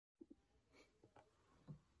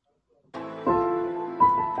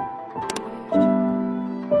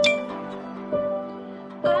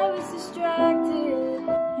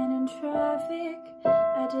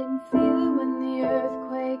didn't feel it when the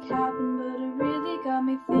earthquake happened, but it really got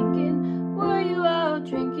me thinking. Were you out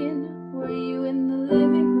drinking? Were you in the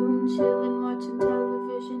living room chillin', watching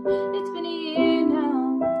television? It's been a year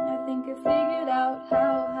now. I think I figured out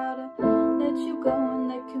how to let you go and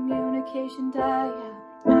let communication die out.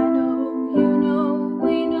 I know, you know,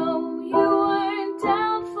 we know you weren't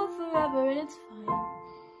down for forever, and it's fine.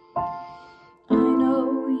 I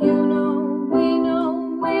know, you know, we know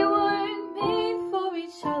we weren't made for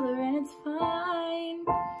each other, and it's fine.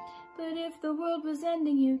 But if the world was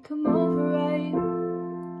ending, you'd come over, right?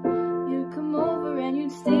 You'd come over and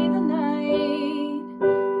you'd stay the night.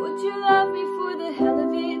 Would you love me for the hell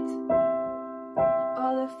of it?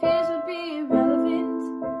 All our fears would be irrelevant.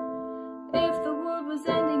 If the world was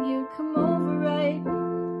ending, you'd come over, right?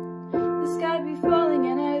 The sky'd be falling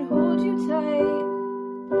and I'd hold you tight.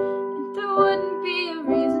 And there wouldn't be a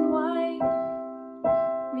reason why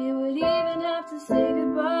we would even have to say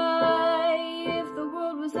goodbye. If the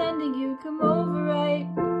world was ending, you'd come over, right?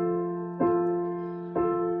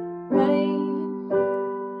 Right.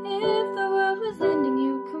 If the world was ending,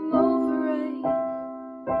 you'd come over, right?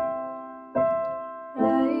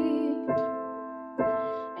 Right.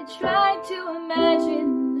 I tried to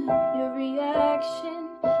imagine your reaction.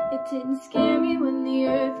 It didn't scare me when the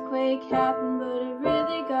earthquake happened, but it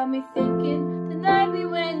really got me thinking. The night we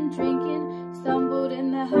went drinking, stumbled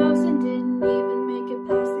in the house and didn't even make it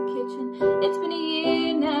past the kitchen. It's been a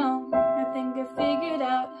year now. I think I figured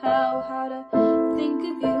out how to think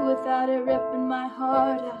of you without it ripping my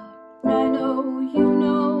heart out. I know, you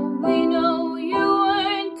know, we know you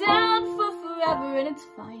weren't down for forever, and it's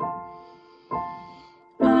fine.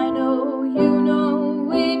 I know, you know,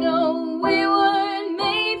 we know we weren't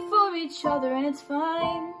made for each other, and it's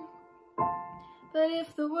fine. But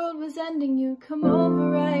if the world was ending, you'd come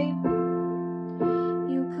over, right?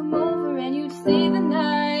 You'd come over and you'd stay the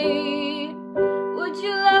night. Would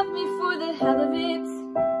you love me for the hell of it?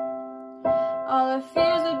 All our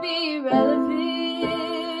fears would be irrelevant.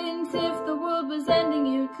 If the world was ending,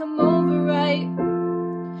 you'd come over, right?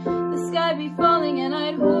 The sky'd be falling and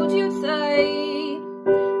I'd hold you tight.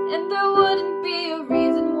 And there wouldn't be a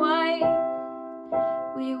reason why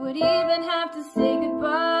we would even have to say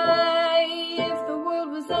goodbye. If the world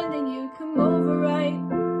was ending, you'd come over, right?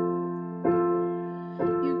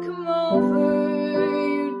 You'd come over,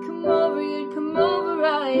 you'd come over, you'd come over,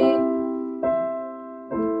 right?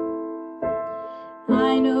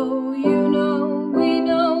 I know, you know, we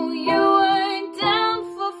know you weren't down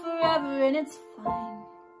for forever, and it's fine.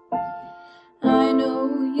 I know,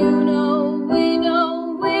 you know, we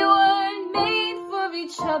know we weren't made for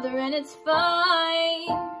each other, and it's fine.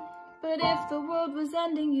 But if the world was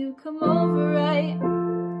ending, you'd come over, right?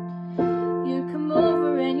 You'd come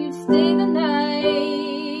over and you'd stay the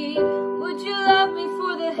night. Would you love me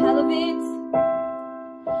for the hell of it?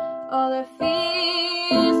 All our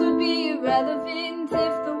fears would be irrelevant.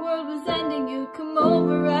 If the world was ending, you'd come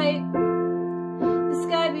over, right? The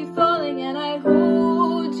sky'd be falling and I'd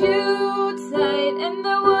hold you tight. And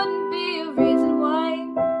there wouldn't be a reason why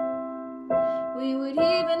we would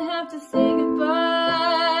even have to say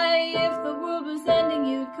goodbye. If the world was ending,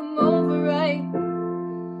 you'd come over, right?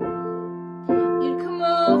 You'd come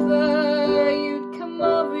over, you'd come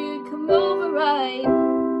over, you'd come over, right?